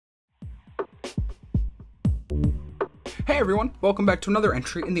Hey everyone, welcome back to another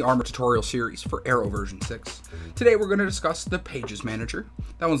entry in the Armor tutorial series for Aero version 6. Today we're going to discuss the Pages Manager.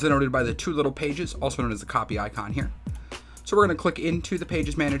 That one's denoted by the two little pages, also known as the copy icon here. So we're going to click into the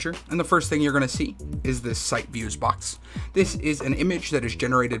Pages Manager, and the first thing you're going to see is this Site Views box. This is an image that is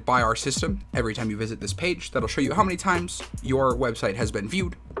generated by our system every time you visit this page. That'll show you how many times your website has been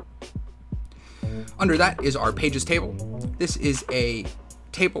viewed. Under that is our Pages table. This is a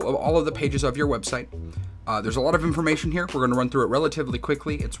table of all of the pages of your website. There's a lot of information here. We're going to run through it relatively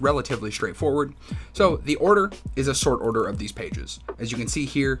quickly. It's relatively straightforward. So the order is a sort order of these pages. As you can see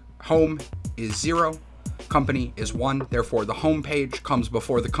here, home is 0, company is 1. Therefore, the home page comes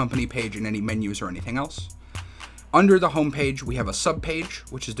before the company page in any menus or anything else. Under the home page, we have a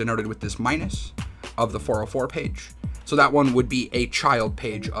subpage, which is denoted with this minus of the 404 page. So that one would be a child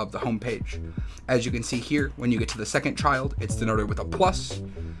page of the home page. As you can see here, when you get to the second child, it's denoted with a plus.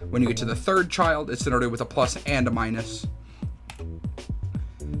 When you get to the third child, it's denoted with a plus and a minus.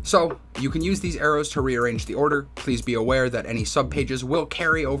 So you can use these arrows to rearrange the order. Please be aware that any subpages will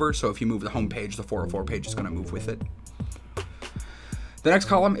carry over. So if you move the home page, the 404 page is going to move with it. The next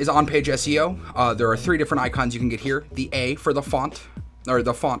column is on-page SEO. There are 3 different icons you can get here. The A for the font, or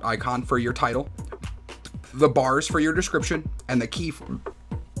the font icon for your title, the bars for your description, and the key for,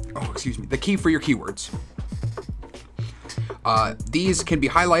 the key for your keywords. These can be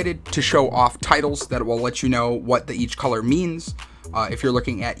highlighted to show off titles that will let you know what each color means. If you're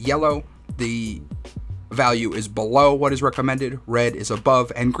looking at yellow, the value is below what is recommended, red is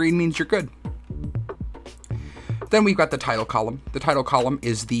above, and green means you're good. Then we've got the title column. The title column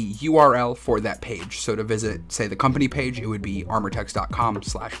is the URL for that page. So to visit, say, the company page, it would be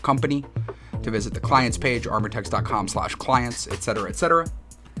armortext.com/company. To visit the clients page, armortext.com/clients, etc., etc.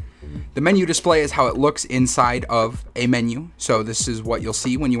 The menu display is how it looks inside of a menu. So this is what you'll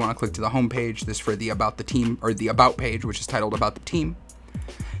see when you want to click to the home page. This for the About the Team, or the About page, which is titled About the Team.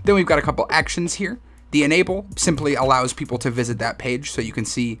 Then we've got a couple actions here. The Enable simply allows people to visit that page. So you can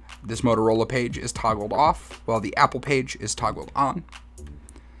see this Motorola page is toggled off, while the Apple page is toggled on.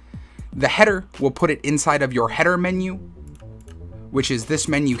 The Header will put it inside of your header menu, which is this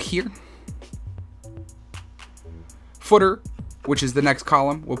menu here. Footer, which is the next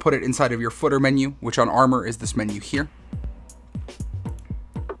column, we'll put it inside of your footer menu, which on Armor is this menu here.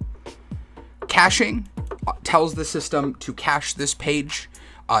 Caching tells the system to cache this page.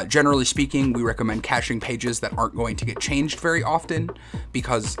 Generally speaking, we recommend caching pages that aren't going to get changed very often,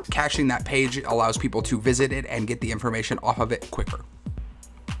 because caching that page allows people to visit it and get the information off of it quicker.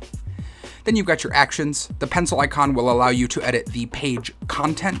 Then you've got your actions. The pencil icon will allow you to edit the page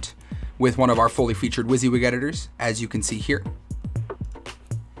content with one of our fully featured WYSIWYG editors, as you can see here.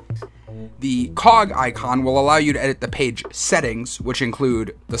 The cog icon will allow you to edit the page settings, which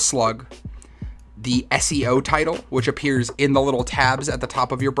include the slug, the SEO title, which appears in the little tabs at the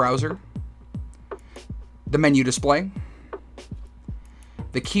top of your browser, the menu display,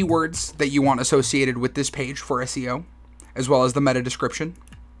 the keywords that you want associated with this page for SEO, as well as the meta description.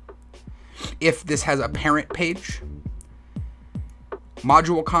 If this has a parent page,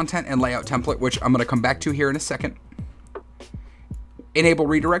 module content and layout template, which I'm going to come back to here in a second. Enable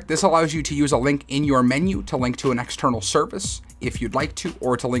redirect. This allows you to use a link in your menu to link to an external service if you'd like to,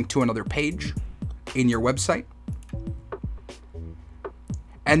 or to link to another page in your website.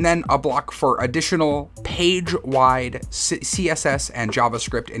 And then a block for additional page-wide CSS and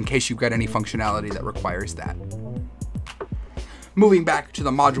JavaScript in case you've got any functionality that requires that. Moving back to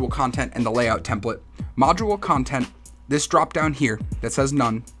the module content and the layout template. Module content, this drop down here that says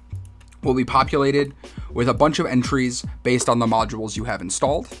none, will be populated with a bunch of entries based on the modules you have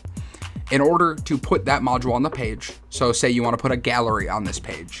installed. In order to put that module on the page, so say you want to put a gallery on this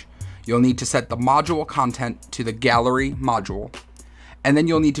page, you'll need to set the module content to the gallery module, and then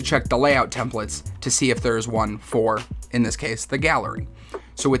you'll need to check the layout templates to see if there's one for, in this case, the gallery.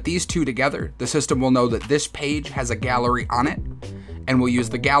 So with these two together, the system will know that this page has a gallery on it, and we'll use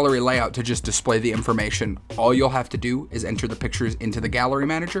the gallery layout to just display the information. All you'll have to do is enter the pictures into the gallery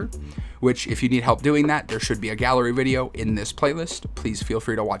manager, which, if you need help doing that, there should be a gallery video in this playlist. Please feel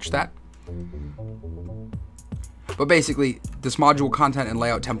free to watch that. But basically, this module content and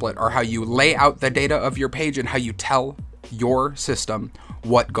layout template are how you lay out the data of your page and how you tell your system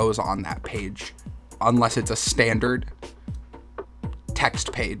what goes on that page, unless it's a standard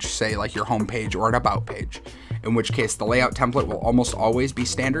text page, say like your home page or an about page, in which case the layout template will almost always be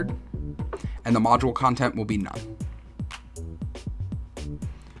standard and the module content will be none.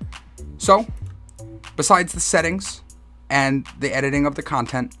 So, besides the settings and the editing of the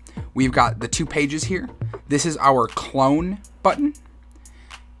content, we've got the 2 pages here. This is our clone button.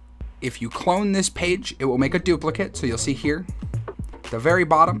 if you clone this page, it will make a duplicate. So you'll see here, the very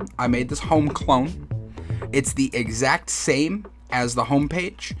bottom, I made this home clone. It's the exact same as the home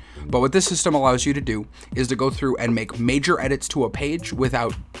page, but what this system allows you to do is to go through and make major edits to a page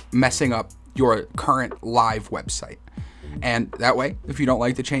without messing up your current live website. And that way, if you don't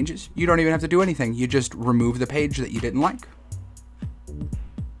like the changes, you don't even have to do anything. You just remove the page that you didn't like.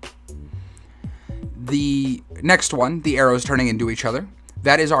 The next one, the arrows turning into each other,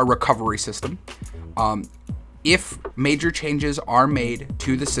 that is our recovery system. If major changes are made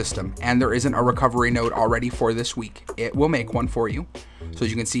to the system and there isn't a recovery node already for this week, it will make one for you. So as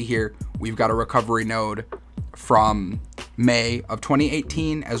you can see here, we've got a recovery node from May of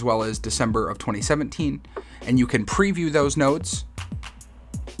 2018 as well as December of 2017. And you can preview those nodes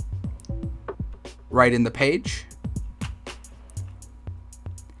right in the page.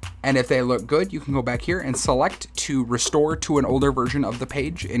 And if they look good, you can go back here and select to restore to an older version of the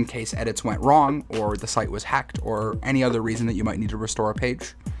page in case edits went wrong or the site was hacked or any other reason that you might need to restore a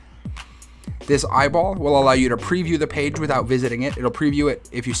page. This eyeball will allow you to preview the page without visiting it. It'll preview it,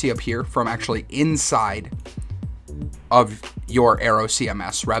 if you see up here, from actually inside of your Arrow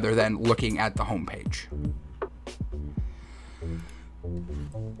CMS rather than looking at the home page.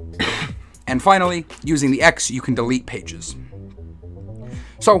 And finally, using the X, you can delete pages.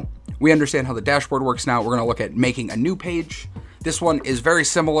 So we understand how the dashboard works now. We're going to look at making a new page. This one is very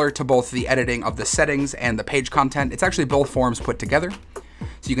similar to both the editing of the settings and the page content. It's actually both forms put together.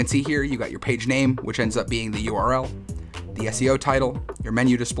 So you can see here, you got your page name, which ends up being the URL, the SEO title, your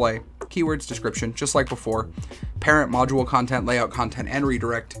menu display, keywords, description, just like before, parent, module content, layout content, and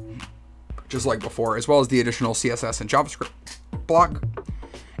redirect, just like before, as well as the additional CSS and JavaScript block,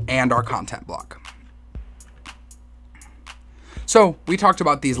 and our content block. So we talked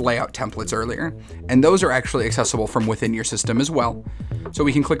about these layout templates earlier, and those are actually accessible from within your system as well. So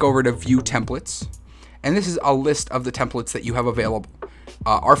we can click over to View Templates, and this is a list of the templates that you have available.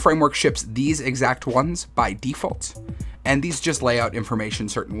 Our framework ships these exact ones by default, and these just lay out information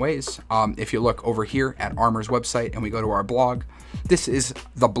certain ways. If you look over here at Armor's website and we go to our blog, this is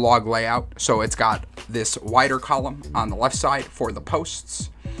the blog layout. So it's got this wider column on the left side for the posts,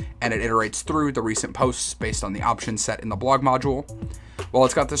 and it iterates through the recent posts based on the options set in the blog module. Well,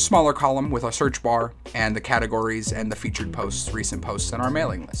 it's got this smaller column with a search bar and the categories and the featured posts, recent posts, and our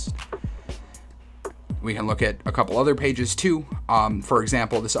mailing list. We can look at a couple other pages too. For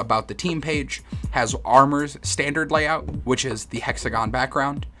example, this About the Team page has Armor's standard layout, which is the hexagon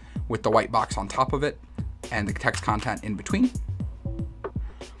background with the white box on top of it and the text content in between.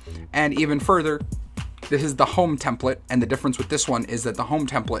 And even further, this is the home template, and the difference with this one is that the home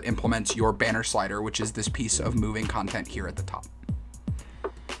template implements your banner slider, which is this piece of moving content here at the top.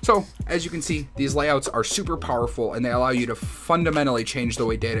 So, as you can see, these layouts are super powerful and they allow you to fundamentally change the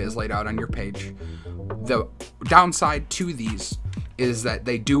way data is laid out on your page. The downside to these is that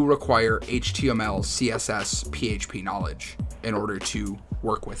they do require HTML, CSS, PHP knowledge in order to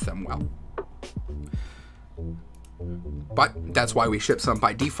work with them well. But that's why we ship some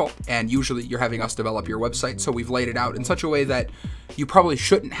by default, and usually you're having us develop your website, so we've laid it out in such a way that you probably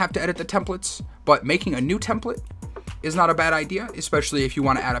shouldn't have to edit the templates, but making a new template is not a bad idea, especially if you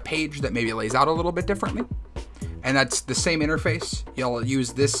want to add a page that maybe lays out a little bit differently. And that's the same interface. You'll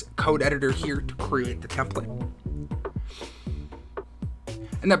use this code editor here to create the template.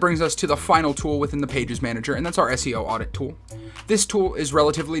 And that brings us to the final tool within the Pages Manager, and that's our SEO audit tool. This tool is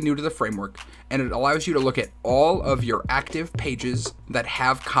relatively new to the framework, and it allows you to look at all of your active pages that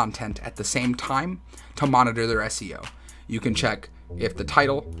have content at the same time to monitor their SEO. You can check if the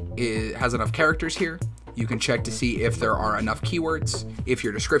title has enough characters here. You can check to see if there are enough keywords, if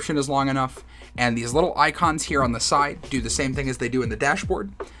your description is long enough, and these little icons here on the side do the same thing as they do in the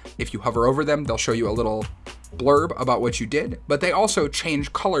dashboard. If you hover over them, they'll show you a little blurb about what you did, but they also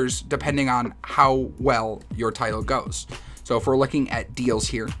change colors depending on how well your title goes. So if we're looking at deals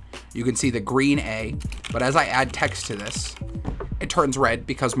here, you can see the green A, but as I add text to this, it turns red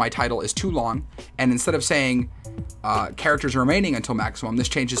because my title is too long, and instead of saying characters remaining until maximum, this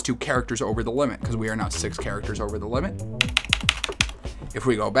changes to characters over the limit because we are now 6 characters over the limit. If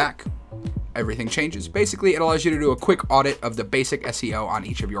we go back, everything changes. Basically, it allows you to do a quick audit of the basic SEO on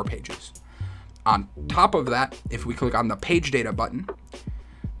each of your pages. On top of that, if we click on the page data button,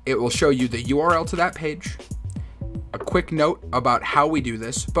 it will show you the URL to that page, a quick note about how we do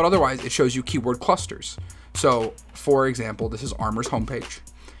this, but otherwise it shows you keyword clusters. So for example, this is Armor's homepage.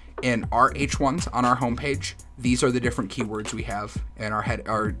 In our H1s on our homepage, these are the different keywords we have in our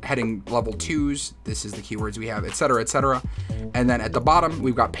heading level 2s. This is the keywords we have, etc., etc. And then at the bottom,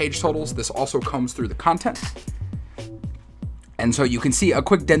 we've got page totals. This also comes through the content. And so you can see a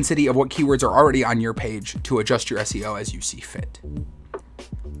quick density of what keywords are already on your page to adjust your SEO as you see fit.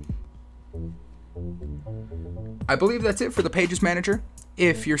 I believe that's it for the Pages Manager.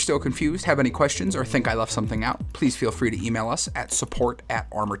 If you're still confused, have any questions, or think I left something out, please feel free to email us at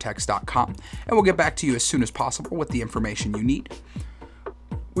support@armortext.com, and we'll get back to you as soon as possible with the information you need.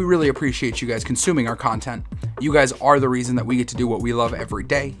 We really appreciate you guys consuming our content. You guys are the reason that we get to do what we love every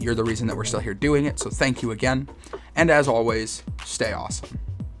day. You're the reason that we're still here doing it, so thank you again. And as always, stay awesome.